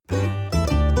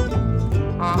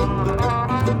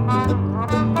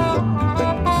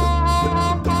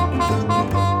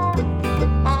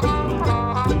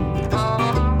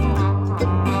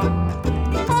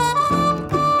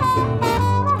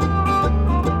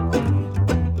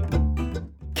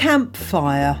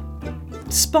Campfire,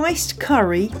 spiced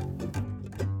curry,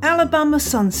 Alabama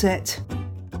sunset,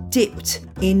 dipped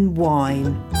in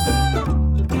wine.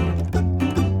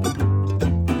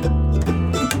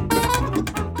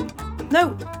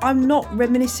 No, I'm not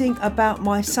reminiscing about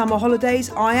my summer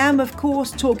holidays. I am, of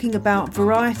course, talking about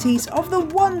varieties of the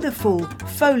wonderful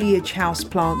foliage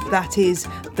houseplant that is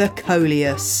the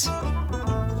Coleus.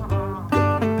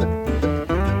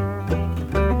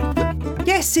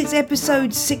 Yes, it's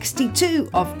episode 62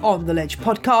 of On The Ledge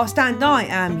podcast, and I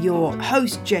am your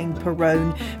host, Jane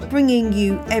Perrone, bringing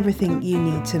you everything you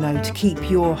need to know to keep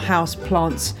your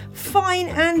houseplants fine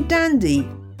and dandy.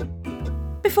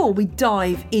 Before we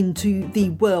dive into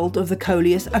the world of the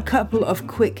Coleus, a couple of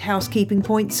quick housekeeping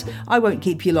points. I won't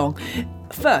keep you long.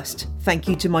 First, thank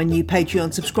you to my new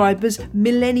Patreon subscribers,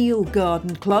 Millennial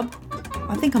Garden Club.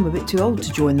 I think I'm a bit too old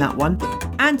to join that one.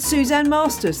 And Suzanne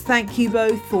Masters, thank you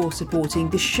both for supporting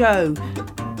the show.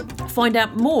 Find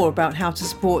out more about how to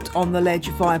support On The Ledge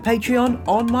via Patreon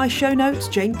on my show notes.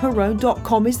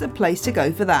 JanePerrone.com is the place to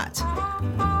go for that.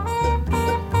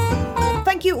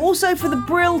 Thank you also for the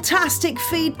brill-tastic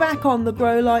feedback on the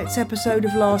Grow Lights episode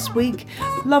of last week.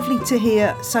 Lovely to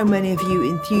hear so many of you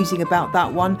enthusing about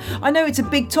that one. I know it's a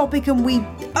big topic and we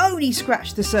only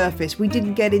scratched the surface. We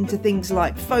didn't get into things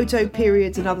like photo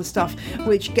periods and other stuff,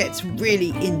 which gets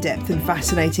really in-depth and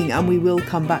fascinating, and we will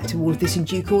come back to all of this in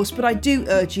due course. But I do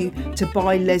urge you to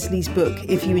buy Leslie's book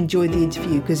if you enjoyed the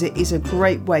interview, because it is a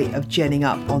great way of genning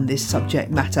up on this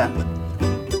subject matter.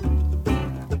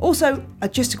 Also,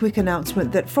 just a quick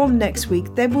announcement that from next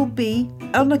week there will be,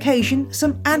 on occasion,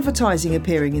 some advertising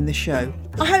appearing in the show.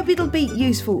 I hope it'll be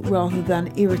useful rather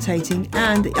than irritating,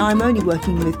 and I'm only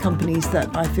working with companies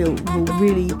that I feel will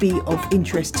really be of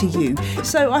interest to you.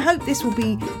 So I hope this will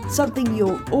be something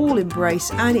you'll all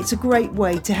embrace, and it's a great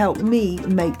way to help me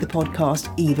make the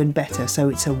podcast even better. So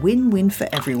it's a win-win for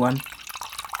everyone.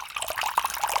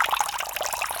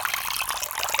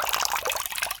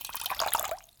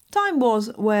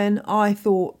 Was when I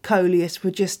thought Coleus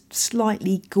were just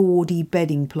slightly gaudy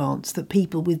bedding plants that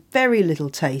people with very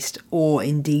little taste or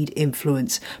indeed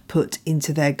influence put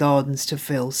into their gardens to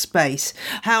fill space.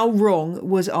 How wrong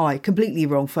was I? Completely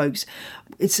wrong, folks.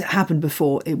 It's happened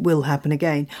before, it will happen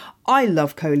again. I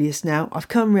love Coleus now. I've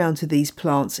come round to these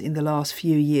plants in the last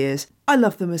few years. I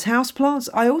love them as houseplants.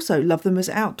 I also love them as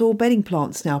outdoor bedding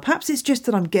plants now. Perhaps it's just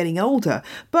that I'm getting older,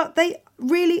 but they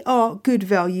really are good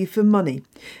value for money.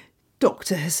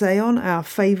 Dr. Hussayon, our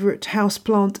favourite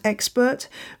houseplant expert,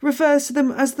 refers to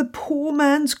them as the poor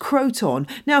man's croton.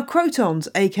 Now, crotons,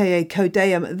 aka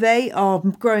Codeum, they are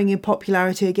growing in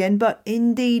popularity again, but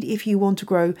indeed, if you want to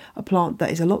grow a plant that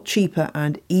is a lot cheaper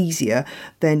and easier,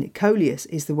 then Coleus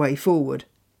is the way forward.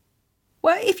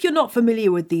 Well, if you're not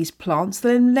familiar with these plants,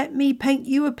 then let me paint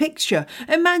you a picture.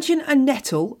 Imagine a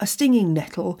nettle, a stinging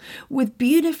nettle, with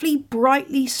beautifully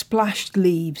brightly splashed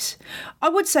leaves. I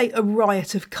would say a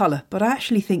riot of colour, but I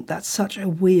actually think that's such a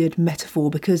weird metaphor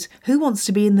because who wants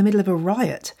to be in the middle of a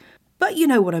riot? But you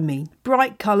know what I mean.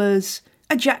 Bright colours,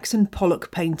 a Jackson Pollock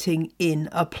painting in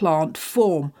a plant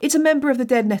form. It's a member of the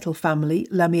dead nettle family,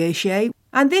 Lamiaceae,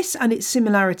 and this and its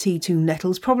similarity to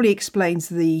nettles probably explains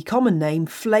the common name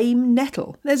flame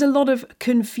nettle. There's a lot of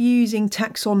confusing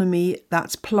taxonomy,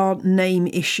 that's plant name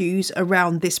issues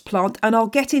around this plant, and I'll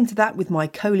get into that with my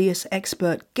Coleus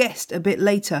expert guest a bit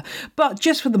later. But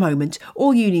just for the moment,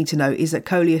 all you need to know is that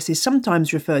Coleus is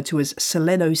sometimes referred to as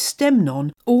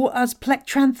Selenostemnon or as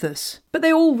Plectranthus, but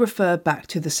they all refer back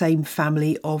to the same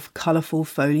family of colourful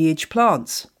foliage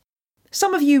plants.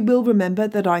 Some of you will remember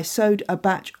that I sowed a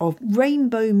batch of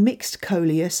rainbow mixed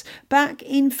Coleus back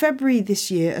in February this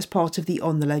year as part of the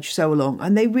On The Ledge Sow Along,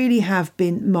 and they really have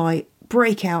been my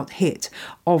breakout hit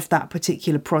of that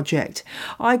particular project.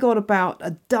 I got about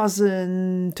a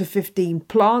dozen to 15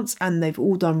 plants and they've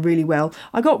all done really well.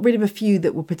 I got rid of a few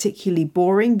that were particularly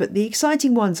boring, but the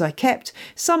exciting ones I kept.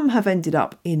 Some have ended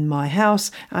up in my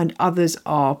house and others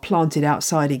are planted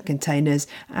outside in containers,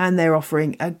 and they're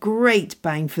offering a great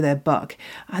bang for their buck,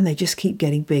 and they just keep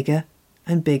getting bigger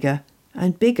and bigger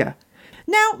and bigger.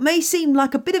 Now may seem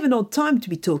like a bit of an odd time to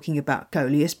be talking about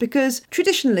coleus because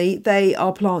traditionally they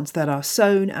are plants that are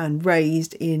sown and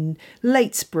raised in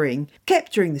late spring,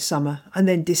 kept during the summer and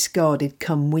then discarded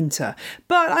come winter.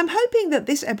 But I'm hoping that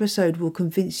this episode will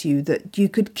convince you that you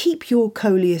could keep your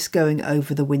coleus going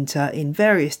over the winter in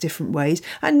various different ways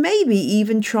and maybe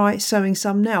even try sowing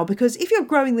some now, because if you're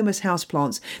growing them as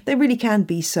houseplants, they really can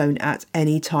be sown at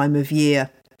any time of year.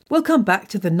 We'll come back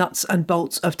to the nuts and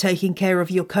bolts of taking care of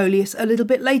your coleus a little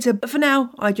bit later, but for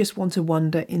now, I just want to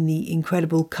wonder in the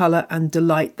incredible colour and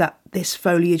delight that this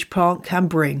foliage plant can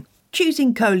bring.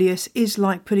 Choosing coleus is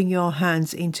like putting your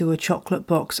hands into a chocolate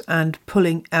box and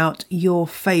pulling out your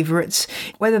favourites.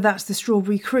 Whether that's the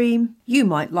strawberry cream, you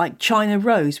might like China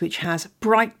Rose, which has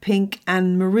bright pink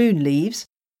and maroon leaves,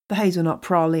 the hazelnut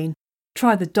praline.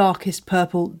 Try the darkest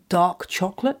purple dark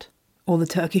chocolate, or the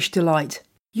Turkish delight.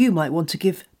 You might want to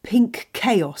give Pink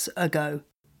Chaos a go.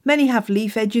 Many have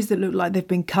leaf edges that look like they've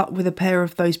been cut with a pair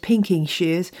of those pinking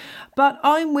shears, but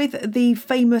I'm with the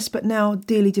famous but now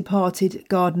dearly departed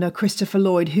gardener Christopher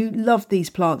Lloyd, who loved these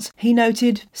plants. He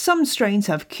noted, "Some strains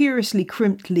have curiously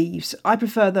crimped leaves. I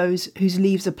prefer those whose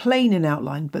leaves are plain in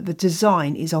outline, but the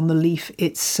design is on the leaf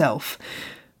itself."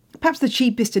 Perhaps the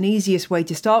cheapest and easiest way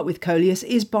to start with coleus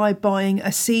is by buying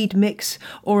a seed mix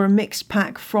or a mixed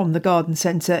pack from the garden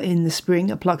centre in the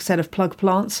spring, a set of plug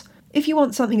plants. If you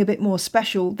want something a bit more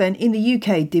special, then in the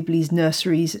UK, Dibley's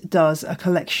Nurseries does a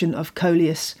collection of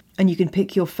coleus, and you can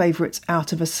pick your favourites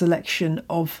out of a selection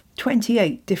of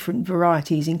 28 different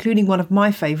varieties, including one of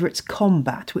my favourites,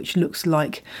 Combat, which looks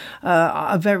like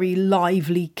a very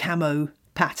lively camo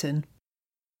pattern.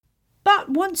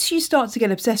 But once you start to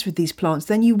get obsessed with these plants,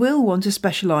 then you will want to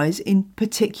specialise in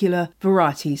particular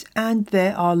varieties, and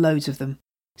there are loads of them.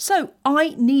 So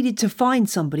I needed to find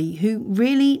somebody who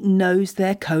really knows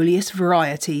their coleus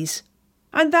varieties.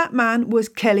 And that man was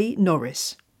Kelly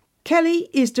Norris. Kelly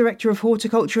is Director of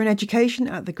Horticulture and Education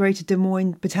at the Greater Des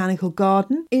Moines Botanical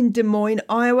Garden in Des Moines,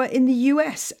 Iowa in the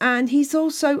US, and he's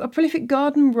also a prolific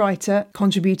garden writer,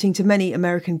 contributing to many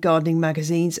American gardening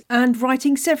magazines and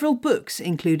writing several books,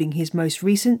 including his most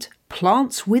recent,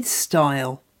 Plants with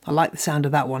Style. I like the sound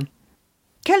of that one.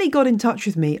 Kelly got in touch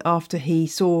with me after he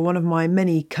saw one of my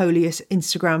many coleus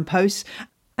Instagram posts,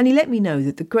 and he let me know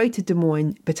that the Greater Des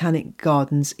Moines Botanic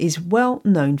Gardens is well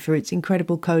known for its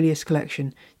incredible coleus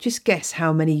collection. Just guess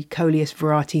how many coleus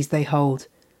varieties they hold.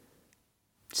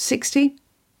 60?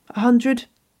 100?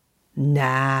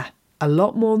 Nah, a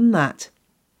lot more than that.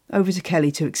 Over to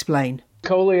Kelly to explain.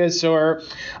 Coleus are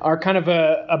kind of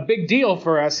a big deal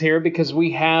for us here because we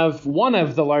have one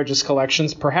of the largest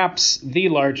collections, perhaps the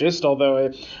largest,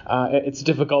 although it's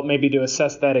difficult maybe to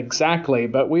assess that exactly.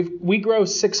 But we grow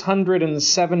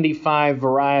 675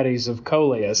 varieties of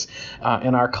Coleus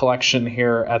in our collection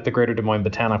here at the Greater Des Moines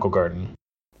Botanical Garden.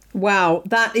 Wow,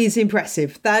 that is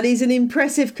impressive. That is an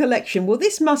impressive collection. Well,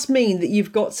 this must mean that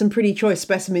you've got some pretty choice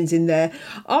specimens in there.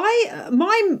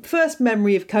 My first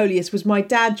memory of coleus was my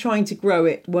dad trying to grow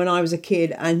it when I was a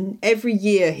kid, and every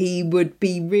year he would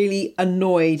be really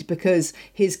annoyed because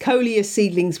his coleus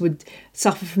seedlings would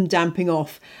suffer from damping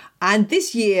off. And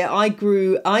this year I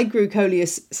grew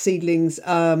coleus seedlings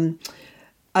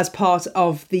as part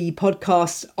of the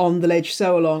podcast On the Ledge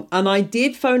Sow Along. And I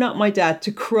did phone up my dad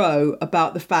to crow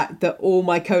about the fact that all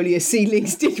my coleus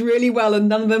seedlings did really well and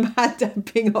none of them had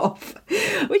damping off,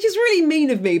 which is really mean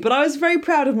of me. But I was very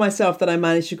proud of myself that I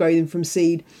managed to grow them from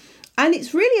seed. And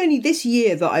it's really only this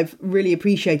year that I've really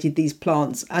appreciated these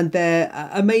plants and their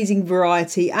amazing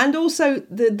variety and also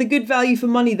the good value for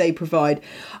money they provide.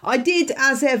 I did,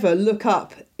 as ever, look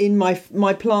up in my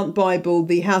plant Bible,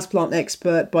 The Houseplant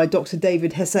Expert by Dr.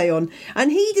 David Hessayon,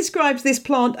 and he describes this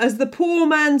plant as the poor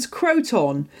man's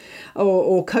croton,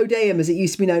 or codeum as it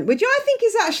used to be known, which I think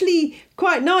is actually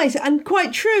quite nice and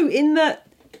quite true in that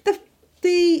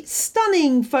the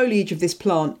stunning foliage of this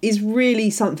plant is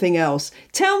really something else.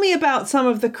 Tell me about some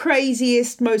of the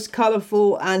craziest, most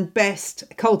colourful and best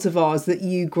cultivars that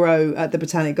you grow at the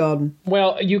Botanic Garden.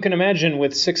 Well, you can imagine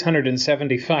with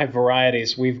 675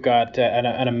 varieties, we've got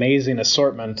an amazing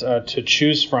assortment to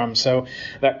choose from. So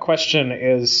that question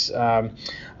is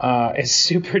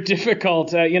super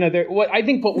difficult. I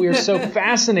think what we're so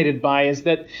fascinated by is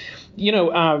that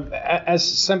as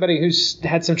somebody who's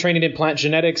had some training in plant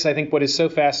genetics, I think what is so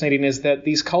fascinating is that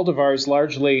these cultivars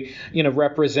largely,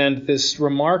 represent this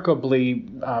remarkably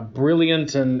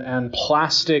brilliant and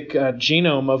plastic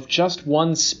genome of just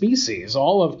one species.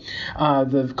 All of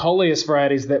the coleus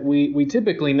varieties that we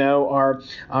typically know are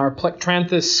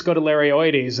Plectranthus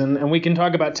scotilarioides, and we can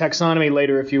talk about taxonomy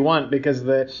later if you want, because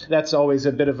that's always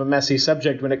a bit of a messy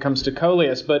subject when it comes to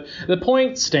coleus. But the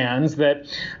point stands that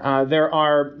there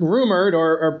are rumored,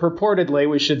 or purportedly,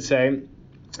 we should say,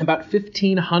 about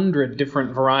 1,500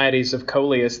 different varieties of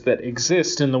coleus that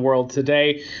exist in the world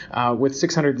today. With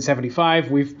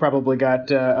 675, we've probably got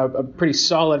a pretty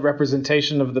solid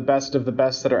representation of the best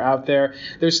that are out there.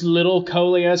 There's little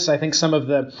coleus. I think some of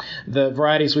the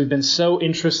varieties we've been so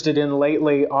interested in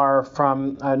lately are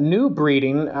from new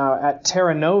breeding at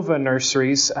Terra Nova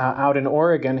Nurseries out in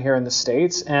Oregon here in the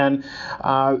States. And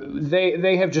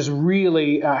they have just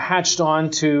really hatched on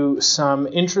to some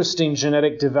interesting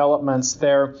genetic developments.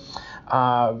 Their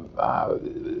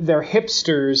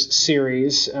Hipsters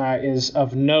series is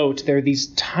of note. They're these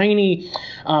tiny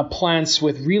plants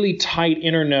with really tight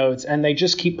inner nodes, and they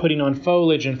just keep putting on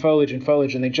foliage and foliage and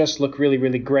foliage, and they just look really,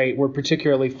 really great. We're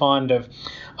particularly fond of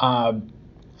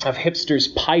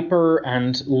Hipsters Piper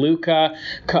and Luca.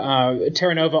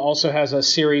 Terra Nova also has a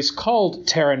series called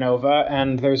Terra Nova,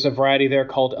 and there's a variety there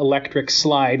called Electric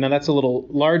Slide. Now that's a little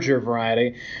larger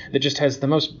variety that just has the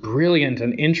most brilliant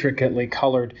and intricately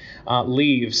colored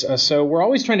leaves. So we're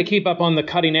always trying to keep up on the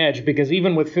cutting edge, because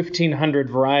even with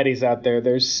 1,500 varieties out there,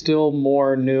 there's still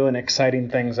more new and exciting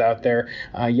things out there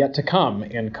yet to come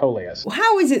in coleus. Well,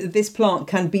 how is it that this plant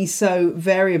can be so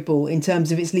variable in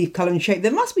terms of its leaf colour and shape?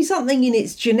 There must be something in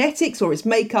its genetics or its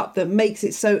makeup that makes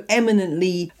it so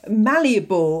eminently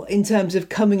malleable in terms of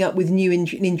coming up with new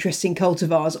and interesting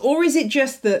cultivars? Or is it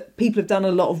just that people have done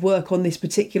a lot of work on this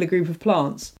particular group of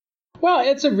plants? Well,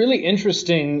 it's a really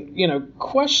interesting,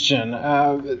 question.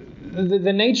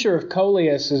 The nature of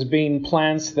coleus as being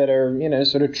plants that are,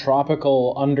 sort of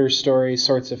tropical understory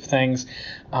sorts of things,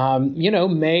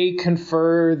 may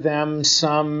confer them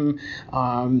some,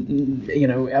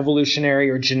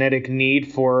 evolutionary or genetic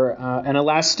need for an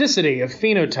elasticity of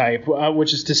phenotype,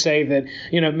 which is to say that,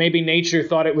 maybe nature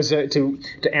thought it was to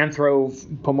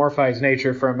anthropomorphize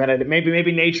nature for a minute.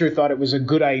 Maybe nature thought it was a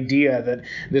good idea that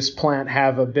this plant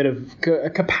have a bit of a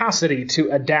capacity to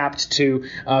adapt to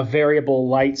variable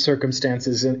light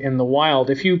circumstances in the wild.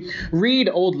 If you read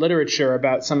old literature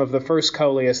about some of the first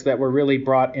coleus that were really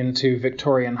brought into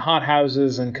Victorian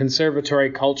hothouses and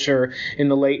conservatory culture in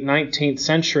the late 19th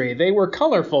century, they were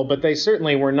colorful, but they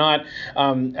certainly were not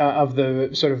of the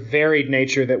sort of varied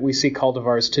nature that we see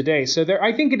cultivars today. So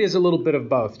I think it is a little bit of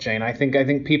both, Jane. I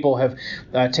think people have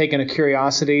taken a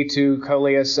curiosity to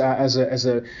coleus as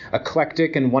a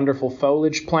eclectic and wonderful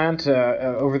foliage plant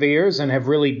over the years, and have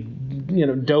really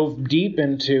dove deep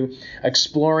into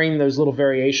exploring those little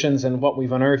variations, and what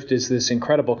we've unearthed is this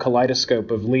incredible kaleidoscope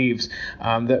of leaves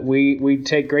that we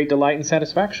take great delight and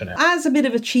satisfaction in. As a bit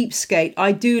of a cheapskate,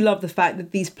 I do love the fact that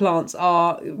these plants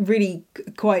are really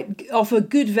offer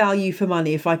good value for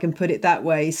money, if I can put it that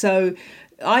way. So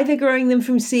either growing them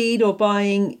from seed or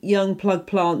buying young plug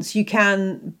plants, you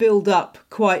can build up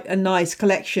quite a nice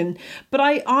collection. But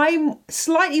I'm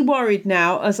slightly worried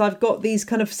now, as I've got these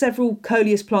kind of several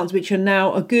coleus plants which are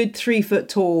now a good 3 foot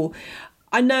tall.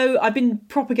 I know I've been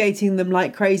propagating them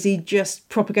like crazy, just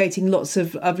propagating lots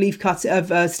of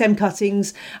stem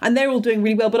cuttings, and they're all doing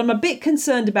really well. But I'm a bit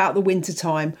concerned about the winter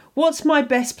time. What's my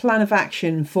best plan of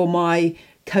action for my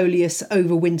coleus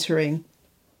overwintering?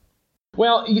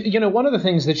 Well, one of the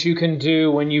things that you can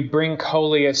do when you bring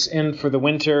coleus in for the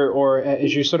winter, or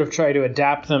as you sort of try to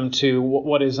adapt them to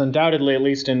what is undoubtedly, at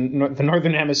least in the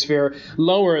northern hemisphere,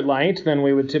 lower light than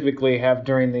we would typically have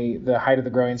during the height of the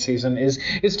growing season, is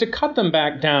to cut them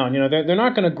back down. They're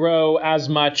not going to grow as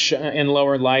much in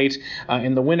lower light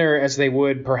in the winter as they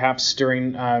would perhaps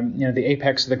during the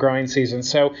apex of the growing season.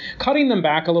 So cutting them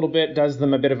back a little bit does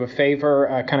them a bit of a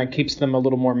favor, kind of keeps them a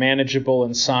little more manageable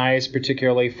in size,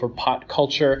 particularly for pot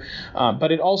culture,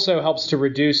 but it also helps to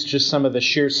reduce just some of the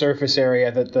sheer surface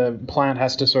area that the plant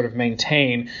has to sort of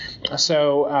maintain.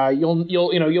 So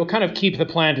you'll kind of keep the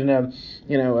plant in a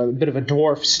bit of a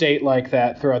dwarf state like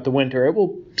that throughout the winter. It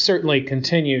will certainly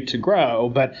continue to grow,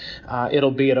 but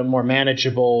it'll be at a more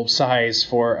manageable size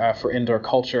for indoor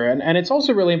culture. And it's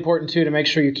also really important too to make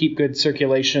sure you keep good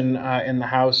circulation in the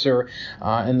house or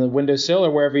in the windowsill or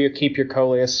wherever you keep your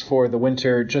coleus for the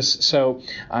winter, just so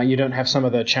you don't have some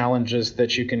of the challenges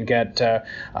that you can get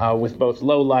with both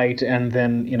low light and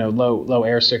then low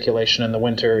air circulation in the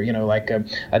winter, like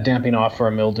a damping off or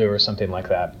a mildew or something like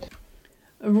that.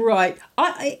 Right.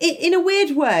 In a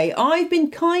weird way, I've been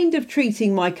kind of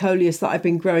treating my coleus that I've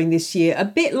been growing this year a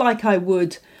bit like I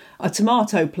would a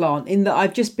tomato plant, in that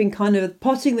I've just been kind of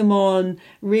potting them on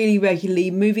really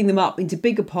regularly, moving them up into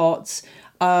bigger pots,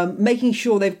 making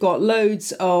sure they've got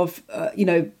loads of,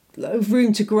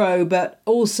 room to grow, but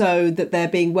also that they're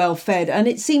being well fed. And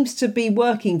it seems to be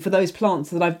working for those plants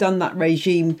that I've done that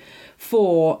regime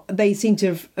for. They seem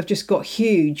to have just got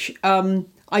huge.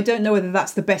 I don't know whether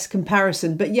that's the best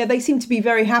comparison, but yeah, they seem to be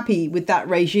very happy with that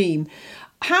regime.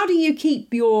 How do you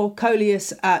keep your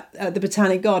coleus at the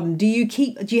Botanic Garden? Do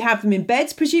you have them in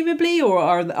beds, presumably, or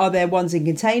are there ones in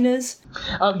containers?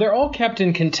 They're all kept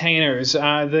in containers.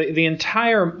 The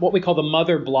entire, what we call the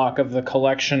mother block of the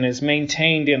collection, is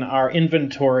maintained in our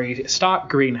inventory stock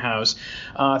greenhouse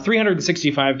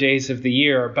 365 days of the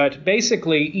year. But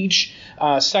basically, each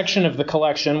section of the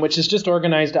collection, which is just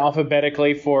organized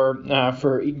alphabetically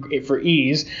for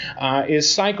ease,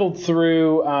 is cycled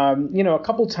through, a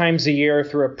couple times a year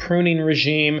through a pruning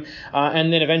regime,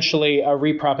 and then eventually a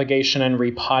repropagation and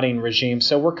repotting regime.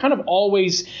 So we're kind of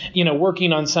always,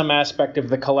 working on some aspect of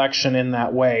the collection in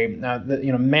that way.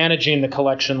 Managing the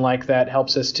collection like that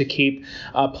helps us to keep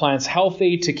plants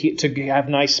healthy, to have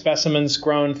nice specimens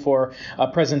grown for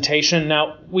presentation.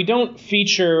 Now, we don't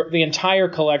feature the entire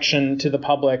collection to the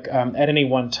public at any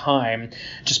one time,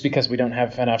 just because we don't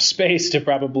have enough space to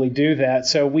probably do that.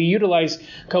 So we utilize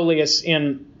coleus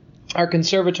in our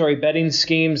conservatory bedding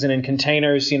schemes and in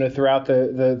containers, throughout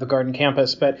the garden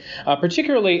campus, but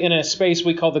particularly in a space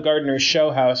we call the Gardener's Show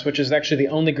House, which is actually the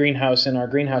only greenhouse in our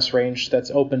greenhouse range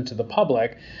that's open to the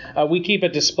public. We keep a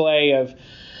display of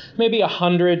maybe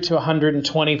 100 to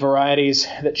 120 varieties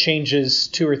that changes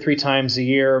 2 or 3 times a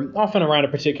year, often around a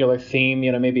particular theme,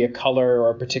 maybe a color or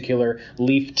a particular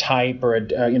leaf type or a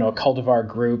cultivar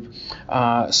group.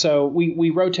 So we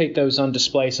rotate those on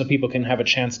display so people can have a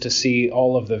chance to see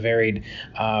all of the varied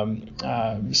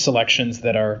selections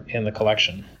that are in the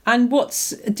collection. And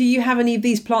do you have any of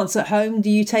these plants at home? Do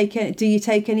you take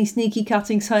any sneaky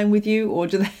cuttings home with you, or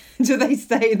do they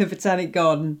stay in the Botanic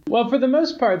Garden? Well, for the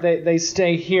most part, they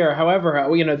stay here. However,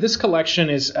 this collection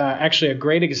is actually a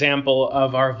great example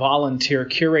of our volunteer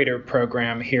curator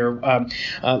program here.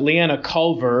 Leanna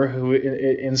Culver, who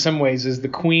in some ways is the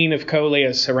queen of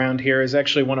coleus around here, is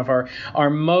actually one of our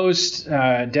most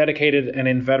dedicated and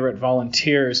inveterate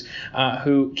volunteers,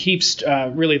 who keeps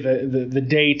really the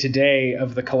day-to-day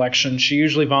of the collection. She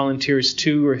usually volunteers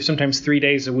 2 or sometimes 3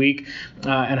 days a week,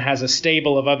 and has a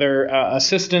stable of other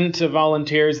assistant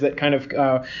volunteers that kind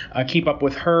of keep up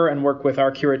with her and work with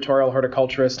our curatorial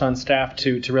horticulturist on staff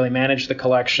to really manage the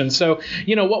collection. So,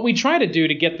 what we try to do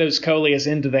to get those coleus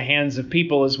into the hands of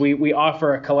people is we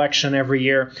offer a collection every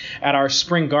year at our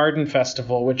Spring Garden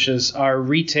Festival, which is our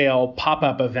retail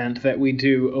pop-up event that we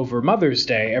do over Mother's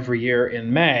Day every year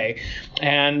in May.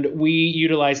 And we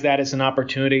utilize that as an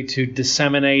opportunity to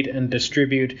disseminate and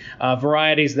distribute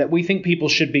varieties that we think people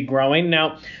should be growing.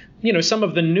 Now, some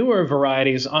of the newer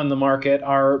varieties on the market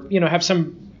are, have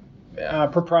some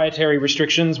proprietary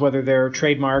restrictions, whether they're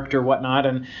trademarked or whatnot.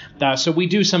 And so we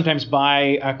do sometimes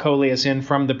buy coleus in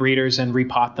from the breeders and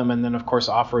repot them, and then, of course,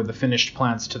 offer the finished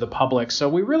plants to the public. So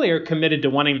we really are committed to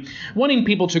wanting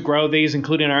people to grow these,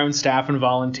 including our own staff and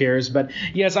volunteers. But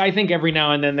yes, I think every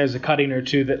now and then there's a cutting or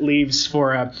two that leaves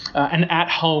for an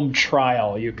at-home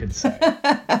trial, you could say.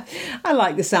 I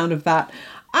like the sound of that.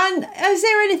 And is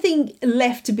there anything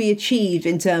left to be achieved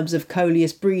in terms of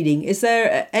coleus breeding? Is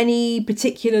there any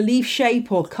particular leaf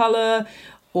shape or colour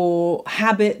or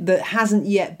habit that hasn't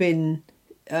yet been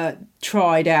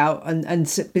tried out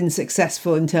and been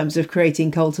successful in terms of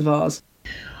creating cultivars?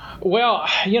 Well,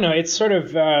 it's sort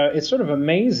of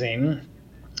amazing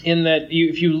in that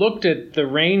if you looked at the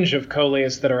range of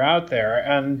coleus that are out there,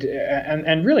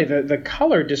 and really the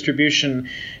color distribution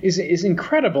is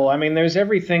incredible. I mean, there's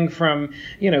everything from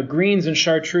greens and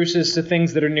chartreuses to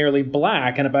things that are nearly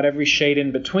black, and about every shade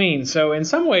in between. So in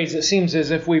some ways, it seems as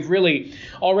if we've really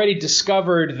already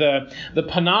discovered the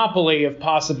panoply of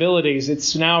possibilities.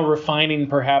 It's now refining,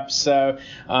 perhaps at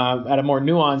a more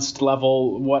nuanced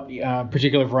level, what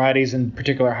particular varieties and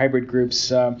particular hybrid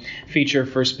groups feature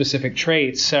for specific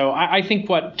traits. So I think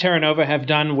what Terra Nova have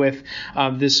done with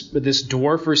this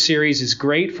dwarfer series is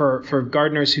great for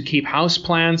gardeners who keep house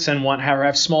plants and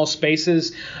have small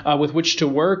spaces with which to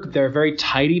work. They're very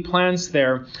tidy plants.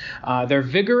 They're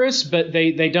vigorous, but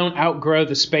they don't outgrow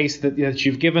the space that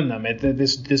you've given them.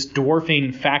 This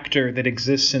dwarfing factor that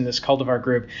exists in this cultivar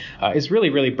group is really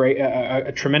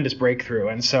a tremendous breakthrough.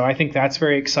 And so I think that's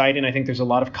very exciting. I think there's a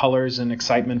lot of colors and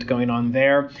excitement going on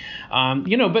there.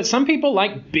 But some people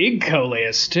like big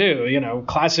coleus. Coleus too.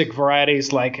 Classic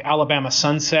varieties like Alabama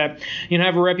Sunset,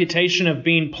 have a reputation of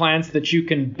being plants that you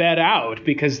can bed out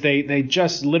because they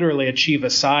just literally achieve a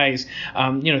size,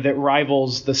 that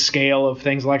rivals the scale of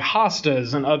things like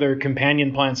hostas and other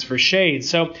companion plants for shade.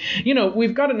 So,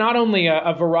 we've got not only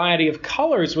a variety of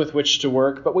colors with which to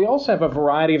work, but we also have a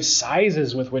variety of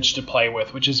sizes with which to play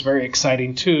with, which is very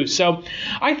exciting too. So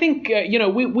I think,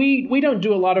 we don't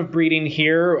do a lot of breeding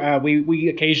here. We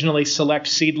occasionally select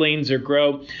seedlings or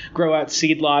grow out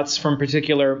seed lots from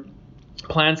particular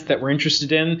plants that we're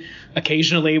interested in.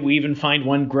 Occasionally, we even find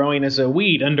one growing as a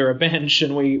weed under a bench,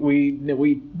 and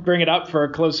we bring it up for a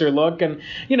closer look. And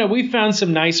we found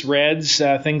some nice reds,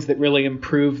 things that really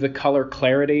improve the color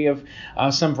clarity of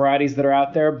some varieties that are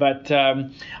out there. But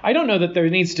I don't know that there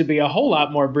needs to be a whole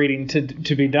lot more breeding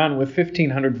to be done with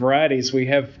 1,500 varieties. We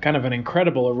have kind of an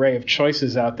incredible array of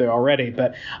choices out there already.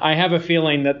 But I have a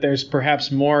feeling that there's perhaps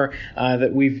more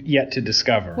that we've yet to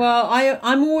discover. Well,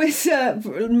 I'm always have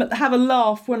a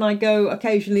laugh when I go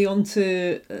occasionally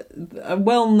onto a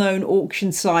well-known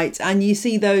auction site and you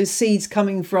see those seeds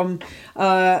coming from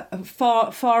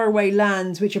far away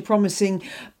lands which are promising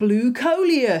blue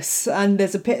coleus, and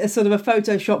there's a sort of a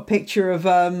Photoshop picture of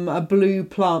a blue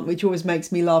plant, which always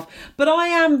makes me laugh. But I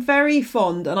am very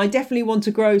fond, and I definitely want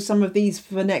to grow some of these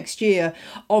for next year,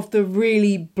 of the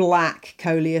really black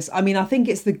coleus. I mean, I think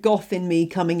it's the goth in me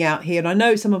coming out here, and I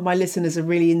know some of my listeners are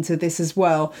really into this as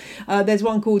well. There's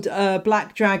one called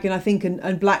Black Dragon, I think,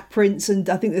 and Black Prince, and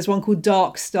I think there's one called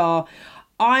Dark Star.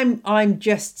 I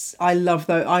love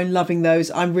those. I'm loving those.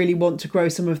 I really want to grow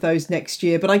some of those next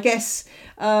year. But I guess,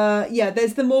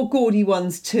 there's the more gaudy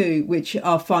ones too, which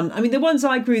are fun. I mean, the ones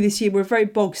I grew this year were very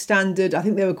bog standard. I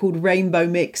think they were called Rainbow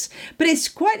Mix. But it's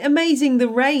quite amazing the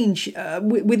range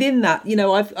within that.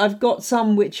 I've got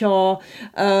some which are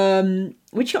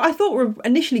which I thought were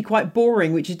initially quite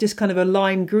boring, which is just kind of a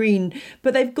lime green,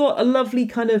 but they've got a lovely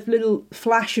kind of little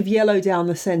flash of yellow down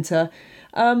the centre.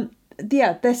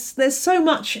 There's so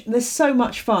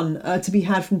much fun to be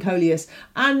had from coleus,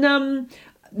 and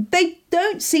they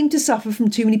don't seem to suffer from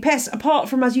too many pests, apart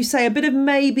from, as you say, a bit of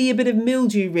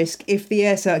mildew risk if the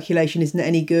air circulation isn't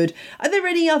any good. Are there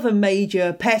any other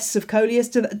major pests of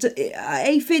coleus?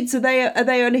 Aphids, are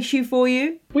they an issue for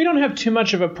you? We don't have too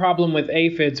much of a problem with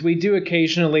aphids. We do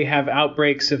occasionally have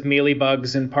outbreaks of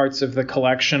mealybugs in parts of the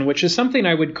collection, which is something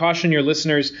I would caution your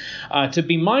listeners to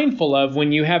be mindful of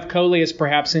when you have coleus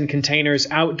perhaps in containers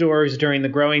outdoors during the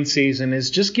growing season, is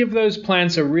just give those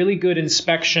plants a really good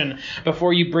inspection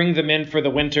before you bring them in for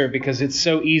the winter, because it's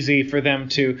so easy for them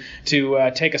to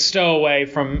take a stowaway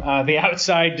from the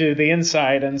outside to the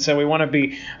inside. And so we want to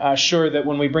be sure that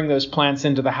when we bring those plants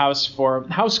into the house for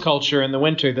house culture in the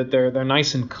winter, that they're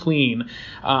nice and clean.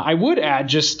 I would add,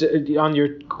 just on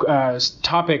your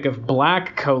topic of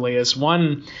black coleus,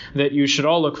 one that you should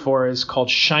all look for is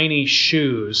called Shiny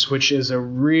Shoes, which is a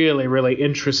really, really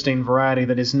interesting variety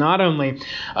that is not only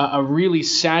a really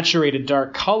saturated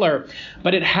dark color,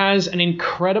 but it has an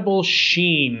incredible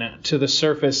sheen to the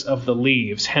surface of the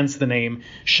leaves, hence the name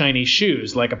Shiny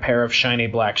Shoes, like a pair of shiny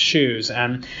black shoes.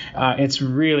 And it's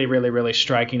really, really, really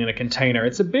striking in a container.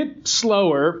 It's a bit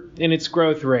slower in its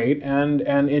growth rate, and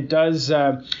it does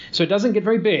so it doesn't get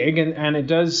very big, and it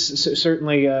does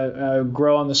certainly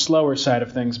grow on the slower side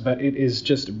of things, but it is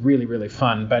just really, really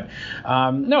fun. But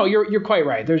no, you're quite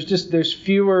right. There's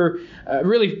fewer,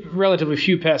 really relatively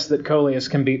few pests that coleus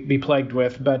can be plagued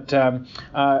with, but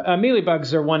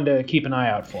mealybugs are one to keep an eye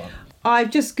out for.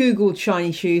 I've just Googled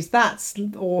Shiny Shoes. That's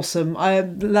awesome.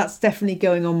 That's definitely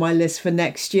going on my list for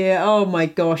next year. Oh my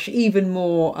gosh, even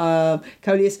more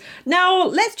coleus. Now,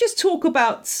 let's just talk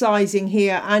about sizing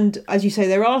here. And as you say,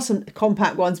 there are some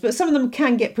compact ones, but some of them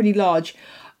can get pretty large.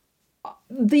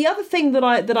 The other thing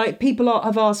that people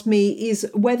have asked me is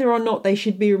whether or not they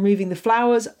should be removing the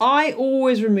flowers. I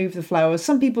always remove the flowers.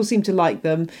 Some people seem to like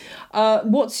them.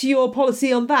 What's your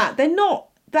policy on that? They're not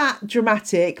that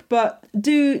dramatic, but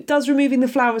does removing the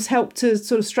flowers help to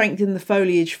sort of strengthen the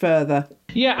foliage further?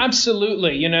 Yeah,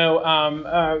 absolutely.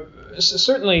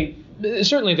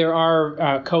 Certainly there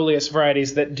are coleus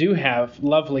varieties that do have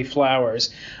lovely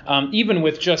flowers, even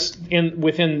with just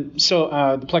within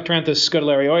the Plectranthus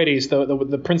scutellareoides,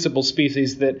 the principal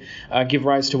species that give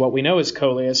rise to what we know as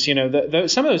coleus.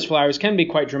 Some of those flowers can be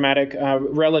quite dramatic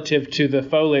relative to the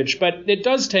foliage, but it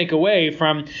does take away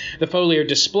from the foliar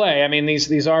display. I mean,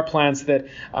 these are plants that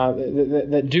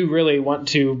do really want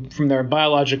to, from their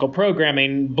biological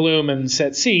programming, bloom and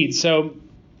set seeds. So,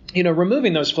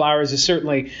 removing those flowers is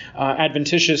certainly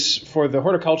adventitious for the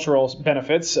horticultural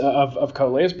benefits of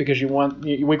coleus, because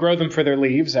we grow them for their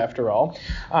leaves, after all.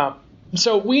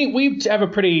 So we have a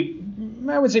pretty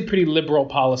I would say, pretty liberal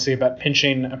policy about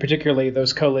pinching, particularly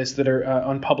those coleus that are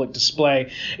on public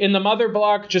display. In the mother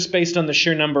block, just based on the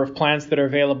sheer number of plants that are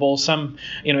available, some,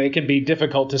 it can be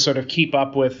difficult to sort of keep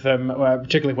up with them,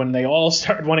 particularly when they all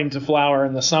start wanting to flower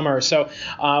in the summer. So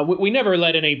we never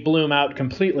let any bloom out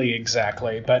completely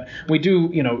exactly, but we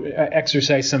do,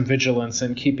 exercise some vigilance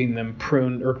in keeping them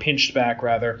pruned or pinched back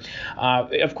rather.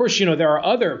 Of course, there are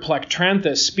other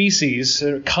Plectranthus species,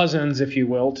 cousins, if you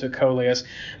will, to coleus,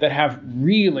 that have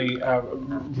really,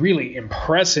 really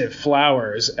impressive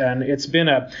flowers, and it's been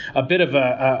a bit of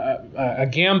a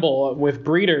gamble with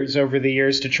breeders over the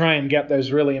years to try and get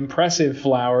those really impressive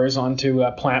flowers onto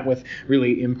a plant with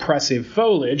really impressive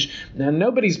foliage. And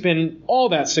nobody's been all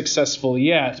that successful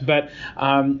yet, but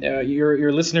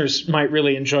your listeners might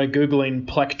really enjoy Googling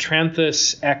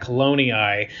Plectranthus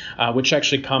eclonii, which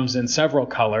actually comes in several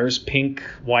colors, pink,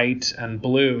 white, and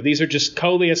blue. These are just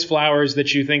coleus flowers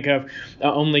that you think of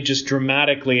only just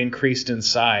dramatically increased in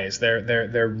size.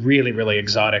 They're really, really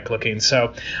exotic looking.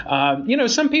 So,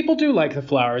 some people do like the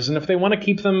flowers, and if they want to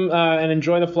keep them and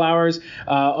enjoy the flowers,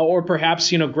 or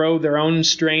perhaps, grow their own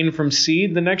strain from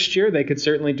seed the next year, they could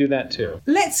certainly do that too.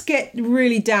 Let's get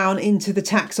really down into the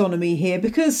taxonomy here,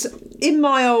 because in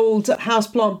my old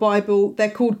houseplant Bible, they're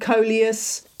called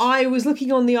coleus. I was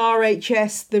looking on the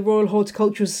RHS, the Royal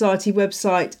Horticultural Society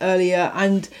website earlier,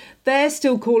 and they're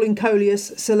still calling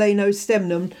coleus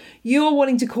Solano-stemnum. You're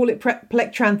wanting to call it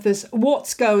Plectranthus.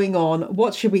 What's going on?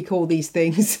 What should we call these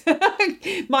things?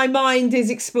 My mind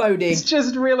is exploding. It's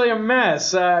just really a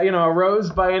mess. A rose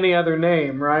by any other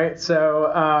name, right?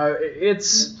 So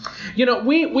it's,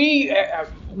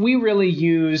 we really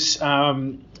use.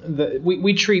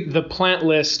 We treat the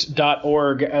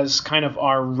plantlist.org as kind of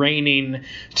our reigning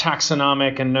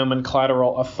taxonomic and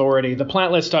nomenclatural authority. The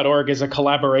plantlist.org is a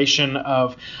collaboration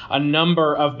of a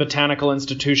number of botanical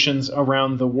institutions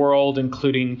around the world,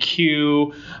 including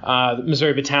Kew, the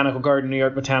Missouri Botanical Garden, New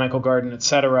York Botanical Garden,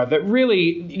 etc. That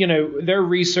really, their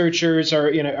researchers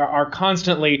are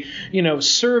constantly,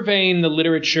 surveying the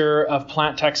literature of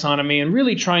plant taxonomy and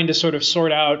really trying to sort of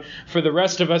sort out for the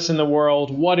rest of us in the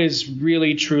world what is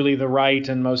really truly the right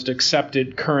and most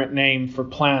accepted current name for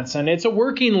plants. And it's a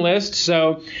working list,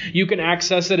 so you can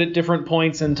access it at different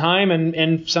points in time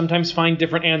and sometimes find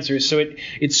different answers. So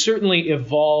it certainly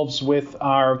evolves with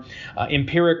our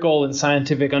empirical and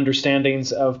scientific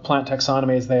understandings of plant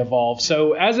taxonomy as they evolve.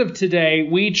 So as of today,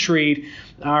 we treat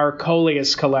our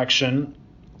coleus collection,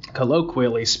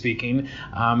 colloquially speaking,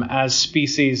 as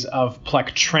species of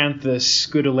Plectranthus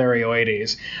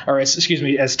scutellarioides, or as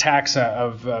taxa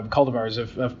of cultivars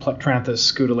of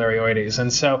Plectranthus scutellarioides.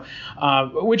 And so,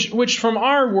 which from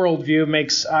our worldview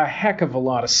makes a heck of a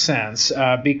lot of sense,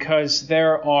 because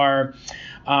there are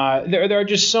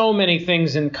just so many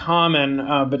things in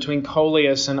common between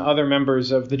coleus and other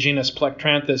members of the genus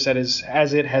Plectranthus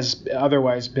as it has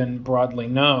otherwise been broadly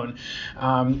known.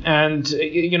 And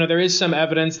there is some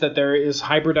evidence that there is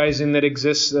hybridizing that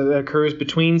exists, that occurs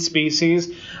between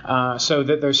species, so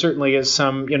that there certainly is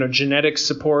some genetic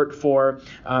support for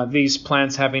these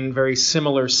plants having very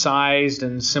similar sized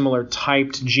and similar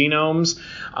typed genomes.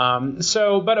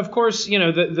 But of course,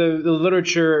 the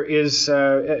literature is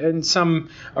in some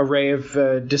array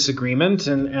of disagreement,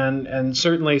 and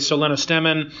certainly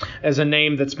Solano-stemnum as a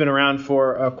name that's been around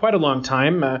for quite a long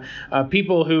time.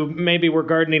 People who maybe were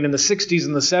gardening in the 60s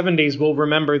and the 70s will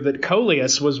remember that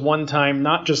coleus was one time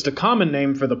not just a common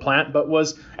name for the plant, but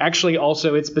was actually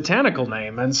also its botanical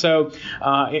name. And so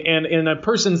and in a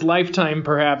person's lifetime,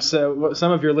 perhaps,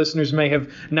 some of your listeners may have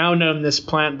now known this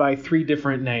plant by 3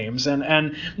 different names.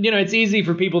 And it's easy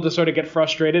for people to sort of get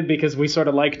frustrated because we sort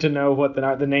of like to know what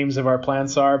the names of our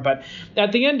plants are. But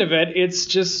at the end of it, it's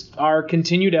just our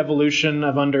continued evolution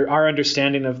of our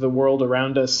understanding of the world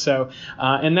around us. So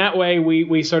in that way,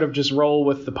 we sort of just roll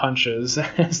with the punches,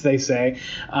 as they say.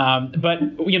 But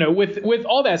with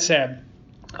all that said,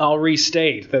 I'll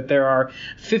restate that there are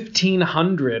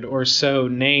 1,500 or so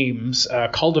names,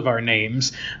 cultivar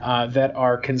names, that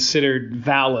are considered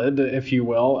valid, if you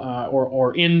will,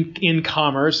 or in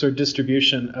commerce or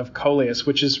distribution of coleus,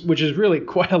 which is really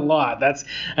quite a lot. That's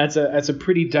a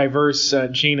pretty diverse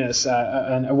genus,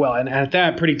 and at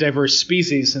that pretty diverse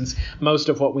species, since most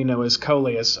of what we know as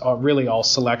coleus are really all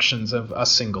selections of a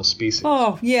single species.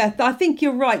 Oh yeah, I think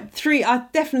you're right.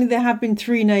 There have been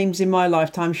 3 names in my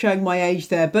lifetime, showing my age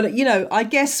there. But, I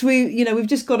guess we've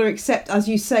just got to accept, as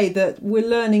you say, that we're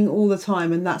learning all the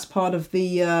time. And that's part of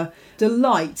the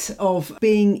delight of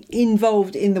being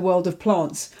involved in the world of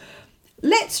plants.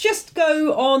 Let's just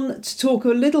go on to talk a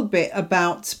little bit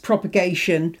about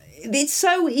propagation. it's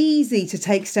so easy to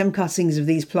take stem cuttings of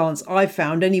these plants, I've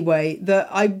found anyway, that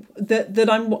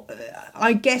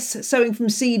I guess sowing from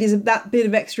seed is that bit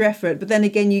of extra effort, but then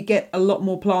again you get a lot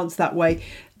more plants that way.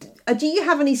 Do you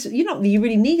have any, not that you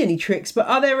really need any tricks, but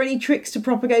are there any tricks to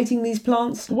propagating these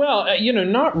plants? Well,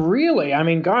 not really. I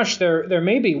mean, gosh, there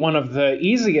may be one of the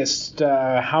easiest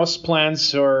house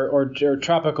plants or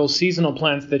tropical seasonal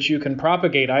plants that you can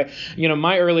propagate.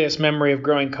 My earliest memory of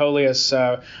growing coleus,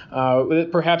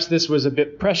 perhaps this was a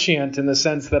bit prescient in the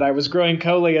sense that I was growing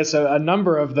coleus, a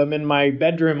number of them in my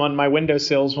bedroom on my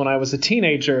windowsills when I was a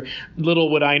teenager.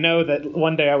 Little would I know that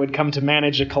one day I would come to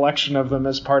manage a collection of them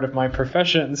as part of my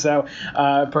profession. So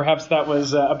perhaps that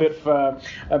was a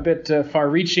bit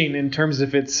far-reaching in terms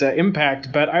of its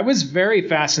impact, but I was very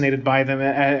fascinated by them,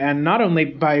 and not only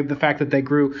by the fact that they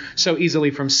grew so easily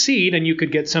from seed, and you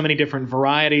could get so many different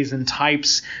varieties and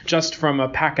types just from a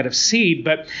packet of seed,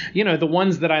 but the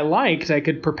ones that I liked, I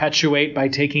could perpetuate by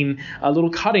taking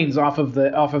little cuttings off of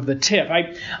the tip.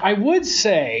 I would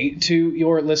say to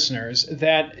your listeners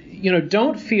that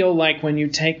don't feel like when you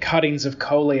take cuttings of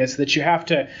coleus that you have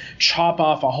to chop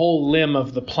off a whole limb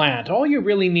of the plant. All you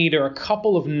really need are a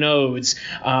couple of nodes,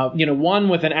 one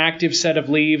with an active set of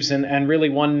leaves and really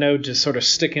one node to sort of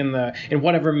stick in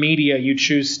whatever media you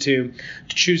choose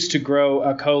to grow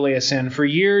a coleus in. For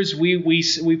years,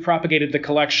 we propagated the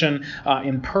collection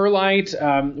in perlite.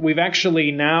 We've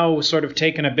actually now sort of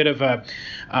taken a bit of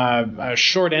a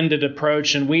short-ended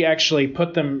approach, and we actually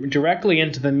put them directly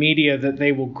into the media that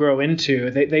they will grow into.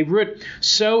 They root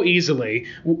so easily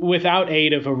without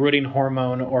aid of a rooting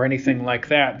hormone or anything like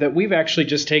that we've actually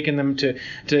just taken them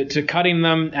to cutting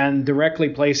them and directly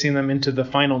placing them into the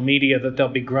final media that they'll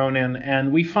be grown in.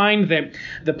 And we find that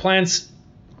the plants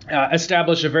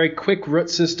establish a very quick root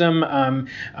system.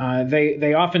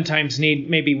 They oftentimes need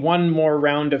maybe one more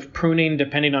round of pruning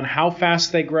depending on how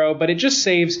fast they grow, but it just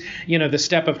saves the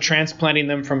step of transplanting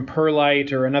them from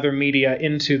perlite or another media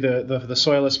into the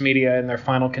soilless media in their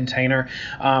final container,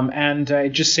 and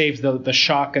it just saves the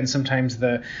shock and sometimes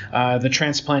the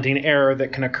transplanting error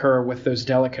that can occur with those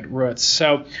delicate roots.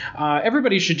 So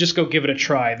everybody should just go give it a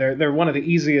try. They're one of the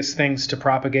easiest things to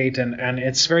propagate, and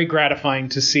it's very gratifying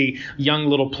to see young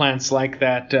little plants like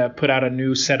that put out a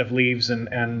new set of leaves,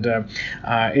 and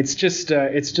it's just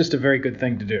a very good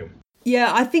thing to do.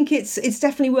 Yeah, I think it's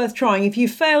definitely worth trying. If you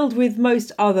failed with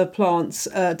most other plants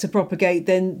to propagate,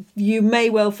 then you may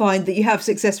well find that you have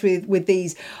success with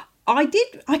these. I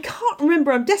can't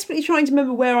remember, I'm desperately trying to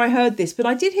remember where I heard this, but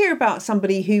I did hear about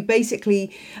somebody who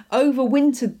basically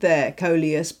overwintered their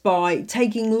coleus by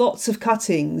taking lots of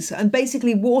cuttings and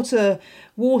basically water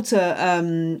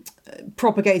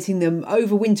propagating them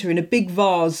over winter in a big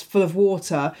vase full of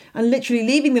water and literally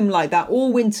leaving them like that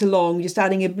all winter long, just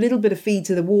adding a little bit of feed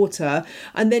to the water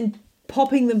and then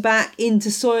popping them back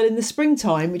into soil in the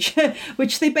springtime,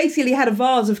 which they basically had a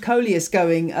vase of coleus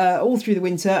going all through the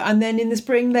winter, and then in the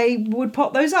spring they would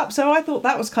pop those up. So I thought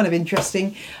that was kind of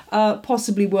interesting,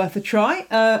 possibly worth a try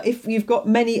if you've got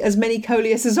as many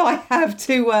coleus as I have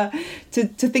to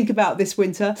think about this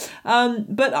winter.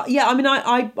 But yeah, I mean,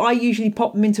 I usually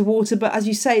pop them into water, but as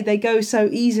you say, they go so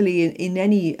easily in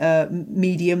any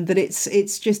medium that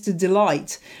it's just a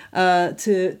delight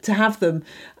to have them.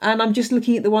 And I'm just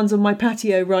looking at the ones on my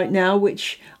patio right now,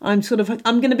 which I'm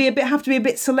going to have to be a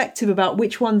bit selective about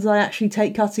which ones I actually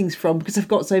take cuttings from because I've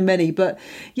got so many. But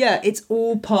yeah, it's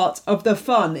all part of the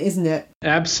fun, isn't it?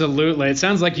 Absolutely. It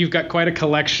sounds like you've got quite a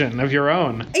collection of your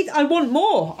own. I want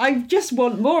more. I just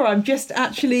want more. I'm just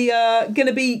actually going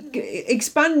to be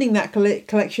expanding that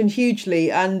collection hugely.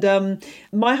 And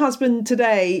my husband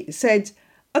today said,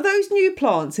 "Are those new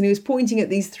plants?" And he was pointing at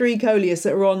these 3 coleus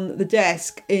that are on the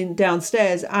desk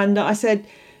downstairs. And I said,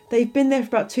 "They've been there for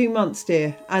about 2 months,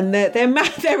 dear, and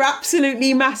they're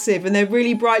absolutely massive and they're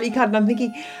really brightly coloured." And I'm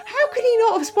thinking, how could he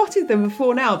not have spotted them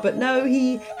before now? But no,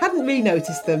 he hadn't really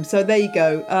noticed them. So there you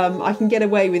go. I can get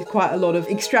away with quite a lot of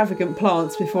extravagant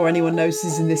plants before anyone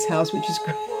notices in this house, which is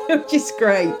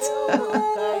great.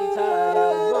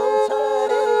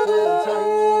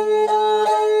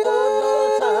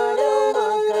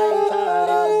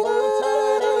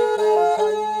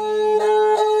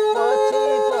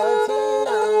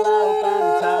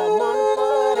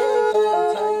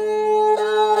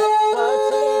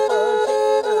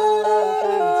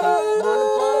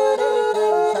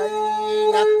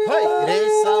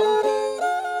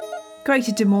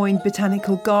 Greater Des Moines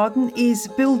Botanical Garden is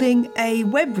building a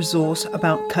web resource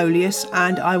about coleus,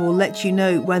 and I will let you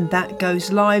know when that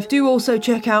goes live. Do also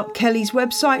check out Kelly's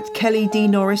website,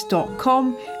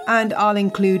 kellydnorris.com, and I'll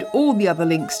include all the other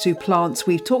links to plants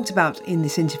we've talked about in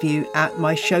this interview at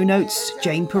my show notes,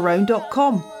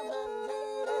 janeperrone.com.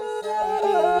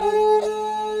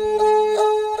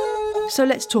 So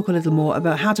let's talk a little more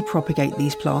about how to propagate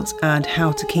these plants and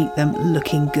how to keep them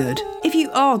looking good. If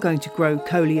you are going to grow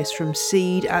Coleus from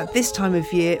seed at this time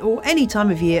of year or any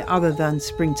time of year other than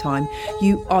springtime,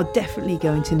 you are definitely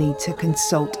going to need to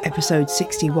consult episode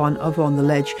 61 of On the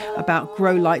Ledge about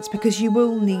grow lights, because you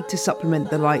will need to supplement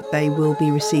the light they will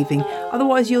be receiving.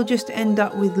 Otherwise you'll just end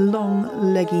up with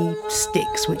long leggy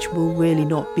sticks, which will really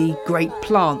not be great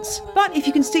plants. But if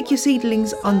you can stick your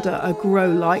seedlings under a grow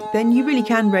light, then you really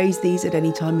can raise these at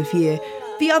any time of year.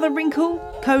 The other wrinkle,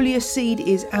 Coleus seed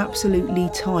is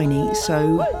absolutely tiny,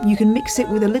 so you can mix it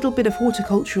with a little bit of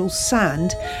horticultural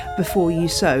sand before you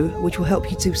sow, which will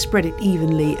help you to spread it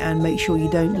evenly and make sure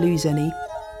you don't lose any.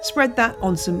 Spread that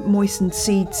on some moistened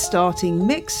seed starting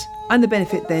mix, and the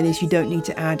benefit then is you don't need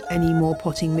to add any more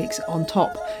potting mix on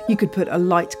top. You could put a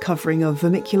light covering of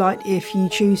vermiculite if you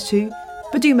choose to.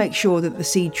 But do make sure that the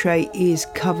seed tray is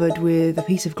covered with a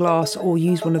piece of glass, or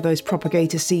use one of those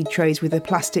propagator seed trays with a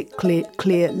plastic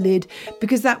clear lid,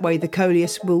 because that way the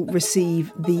Coleus will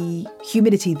receive the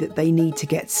humidity that they need to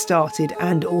get started,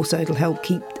 and also it'll help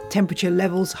keep temperature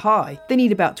levels high. They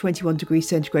need about 21 degrees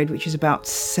centigrade, which is about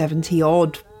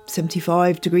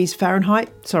 75 degrees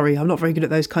Fahrenheit. Sorry, I'm not very good at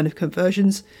those kind of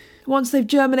conversions. Once they've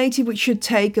germinated, which should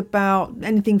take about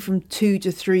anything from 2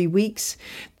 to 3 weeks,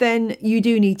 then you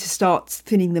do need to start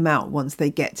thinning them out once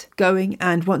they get going.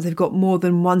 And once they've got more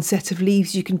than one set of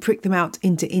leaves, you can prick them out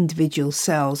into individual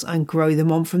cells and grow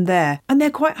them on from there. And they're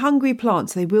quite hungry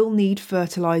plants. They will need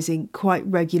fertilising quite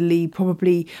regularly,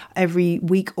 probably every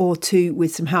week or two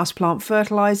with some houseplant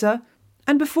fertiliser.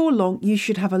 And before long, you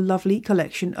should have a lovely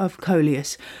collection of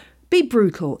Coleus. Be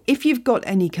brutal. If you've got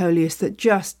any Coleus that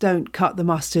just don't cut the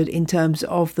mustard in terms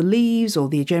of the leaves or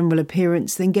the general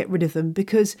appearance, then get rid of them,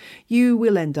 because you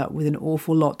will end up with an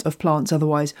awful lot of plants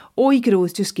otherwise. Or you could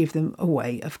always just give them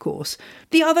away, of course.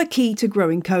 The other key to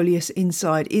growing Coleus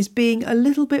inside is being a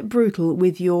little bit brutal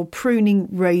with your pruning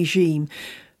regime.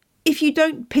 If you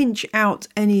don't pinch out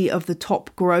any of the top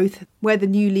growth where the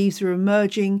new leaves are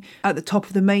emerging at the top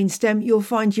of the main stem, you'll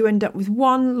find you end up with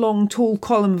one long tall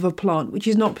column of a plant, which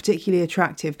is not particularly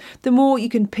attractive. The more you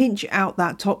can pinch out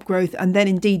that top growth, and then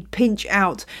indeed pinch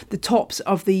out the tops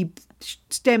of the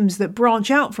stems that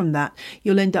branch out from that,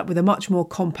 you'll end up with a much more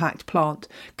compact plant.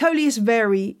 Coleus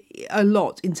vary a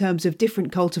lot in terms of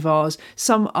different cultivars.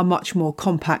 Some are much more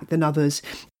compact than others.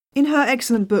 In her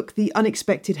excellent book, The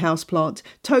Unexpected Houseplant,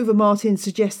 Tova Martin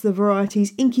suggests the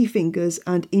varieties Inky Fingers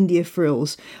and India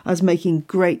Frills as making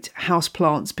great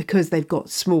houseplants because they've got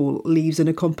small leaves and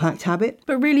a compact habit.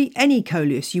 But really, any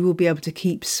Coleus you will be able to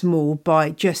keep small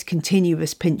by just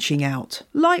continuous pinching out.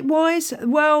 Light-wise,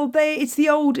 well, it's the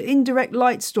old indirect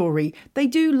light story. They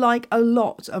do like a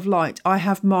lot of light. I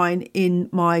have mine in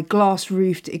my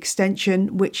glass-roofed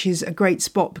extension, which is a great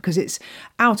spot because it's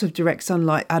out of direct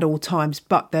sunlight at all times,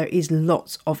 but there is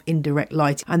lots of indirect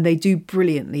light and they do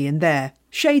brilliantly in there.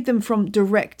 Shade them from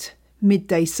direct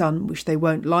midday sun, which they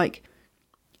won't like.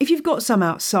 If you've got some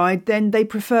outside, then they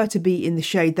prefer to be in the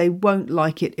shade. They won't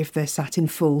like it if they're sat in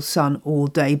full sun all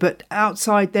day, but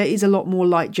outside there is a lot more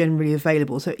light generally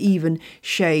available, so even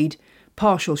shade,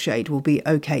 partial shade, will be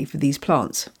okay for these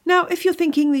plants. Now, if you're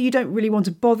thinking that you don't really want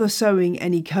to bother sowing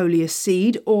any Coleus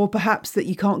seed, or perhaps that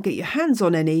you can't get your hands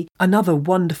on any, another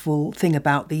wonderful thing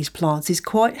about these plants is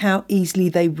quite how easily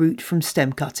they root from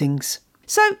stem cuttings.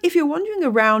 So if you're wandering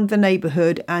around the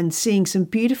neighbourhood and seeing some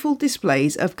beautiful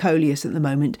displays of Coleus at the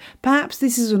moment, perhaps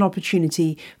this is an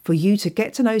opportunity for you to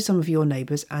get to know some of your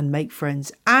neighbours and make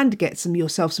friends and get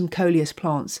yourself some Coleus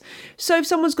plants. So if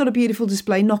someone's got a beautiful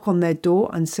display, knock on their door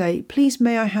and say, please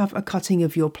may I have a cutting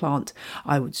of your plant?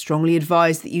 I would strongly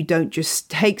advise that you don't just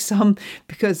take some,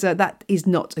 because that is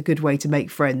not a good way to make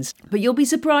friends. But you'll be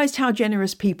surprised how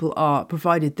generous people are,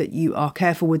 provided that you are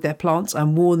careful with their plants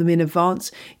and warn them in advance.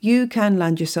 You can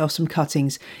land yourself some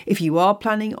cuttings. If you are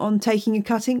planning on taking a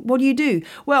cutting, what do?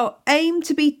 Well, aim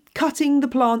to be cutting the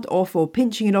plant off or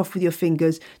pinching it off with your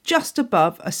fingers just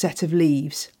above a set of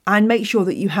leaves. And make sure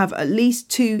that you have at least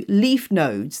 2 leaf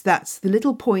nodes, that's the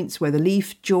little points where the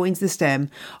leaf joins the stem,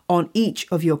 on each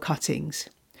of your cuttings.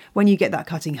 When you get that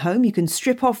cutting home, you can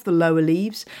strip off the lower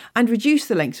leaves and reduce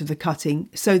the length of the cutting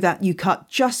so that you cut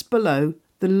just below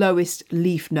the lowest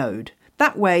leaf node.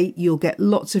 That way you'll get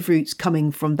lots of roots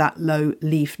coming from that low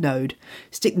leaf node.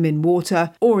 Stick them in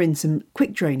water or in some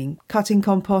quick draining cutting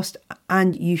compost,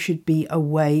 and you should be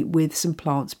away with some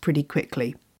plants pretty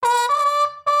quickly.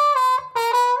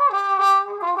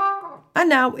 And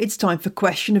now it's time for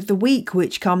Question of the Week,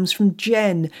 which comes from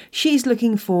Jen. She's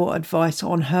looking for advice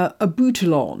on her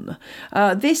abutilon.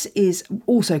 This is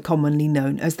also commonly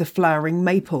known as the flowering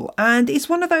maple, and it's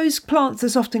one of those plants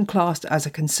that's often classed as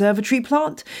a conservatory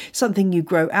plant, something you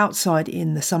grow outside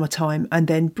in the summertime and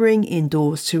then bring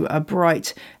indoors to a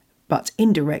bright but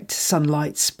indirect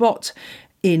sunlight spot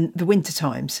in the winter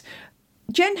times.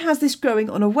 Jen has this growing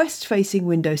on a west-facing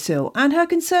windowsill, and her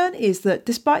concern is that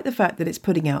despite the fact that it's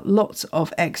putting out lots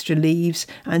of extra leaves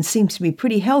and seems to be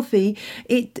pretty healthy,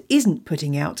 it isn't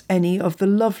putting out any of the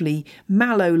lovely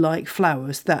mallow-like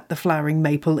flowers that the flowering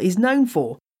maple is known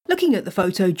for. Looking at the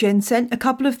photo Jen sent, a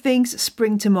couple of things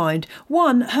spring to mind.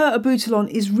 One, her abutilon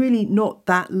is really not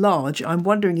that large. I'm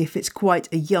wondering if it's quite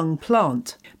a young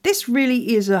plant. This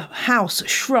really is a house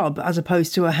shrub as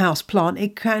opposed to a house plant.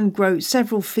 It can grow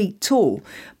several feet tall,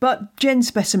 but Jen's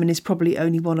specimen is probably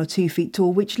only 1 or 2 feet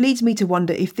tall, which leads me to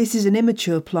wonder if this is an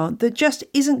immature plant that just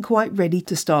isn't quite ready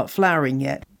to start flowering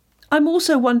yet. I'm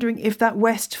also wondering if that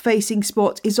west-facing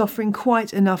spot is offering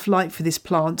quite enough light for this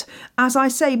plant. As I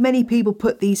say, many people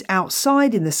put these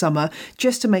outside in the summer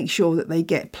just to make sure that they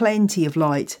get plenty of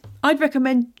light. I'd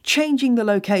recommend changing the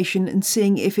location and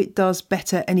seeing if it does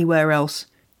better anywhere else.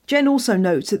 Jen also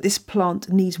notes that this plant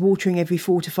needs watering every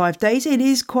 4 to 5 days. It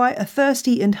is quite a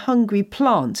thirsty and hungry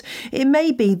plant. It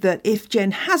may be that if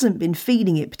Jen hasn't been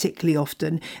feeding it particularly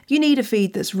often, you need a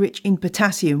feed that's rich in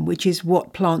potassium, which is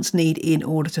what plants need in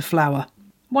order to flower.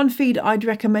 One feed I'd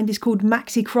recommend is called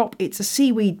MaxiCrop. It's a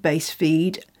seaweed-based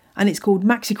feed, and it's called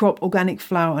MaxiCrop Organic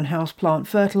Flower and Houseplant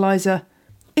Fertiliser.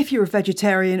 If you're a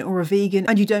vegetarian or a vegan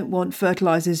and you don't want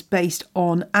fertilisers based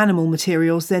on animal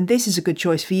materials, then this is a good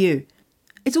choice for you.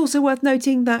 It's also worth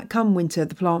noting that come winter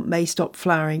the plant may stop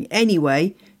flowering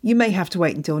anyway. You may have to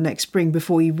wait until next spring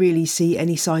before you really see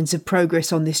any signs of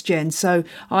progress on this, Jen, so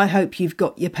I hope you've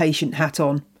got your patient hat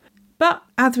on. But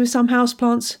as with some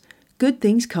houseplants, good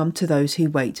things come to those who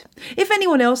wait. If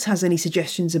anyone else has any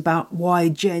suggestions about why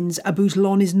Jen's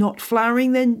abutilon is not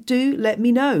flowering, then do let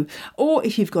me know. Or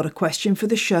if you've got a question for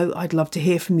the show, I'd love to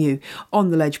hear from you.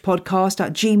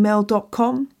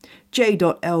 ontheledgepodcast@gmail.com,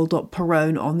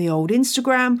 j.l.perrone on the old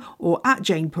Instagram, or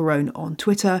 @JanePerrone on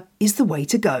Twitter is the way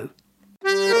to go.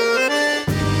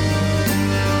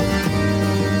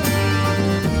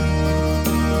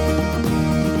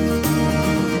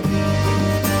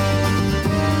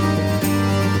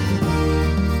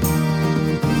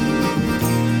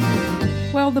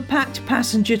 Well, the packed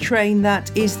passenger train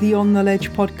that is the On The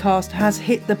Ledge podcast has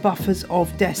hit the buffers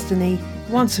of destiny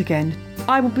once again.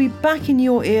 I will be back in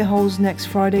your earholes next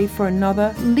Friday for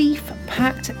another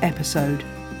leaf-packed episode.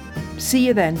 See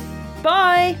you then.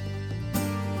 Bye!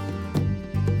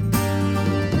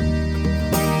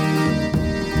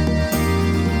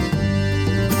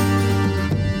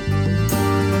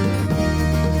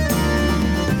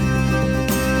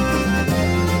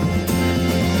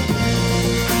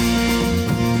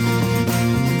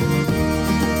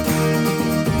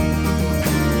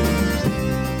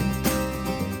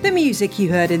 The music you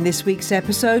heard in this week's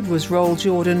episode was Roll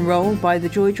Jordan Roll by the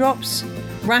Joy Drops,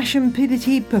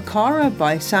 Rashampidity Pukara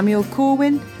by Samuel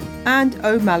Corwin, and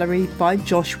O'Mallory by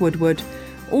Josh Woodward,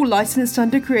 all licensed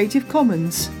under Creative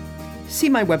Commons. See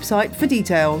my website for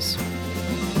details.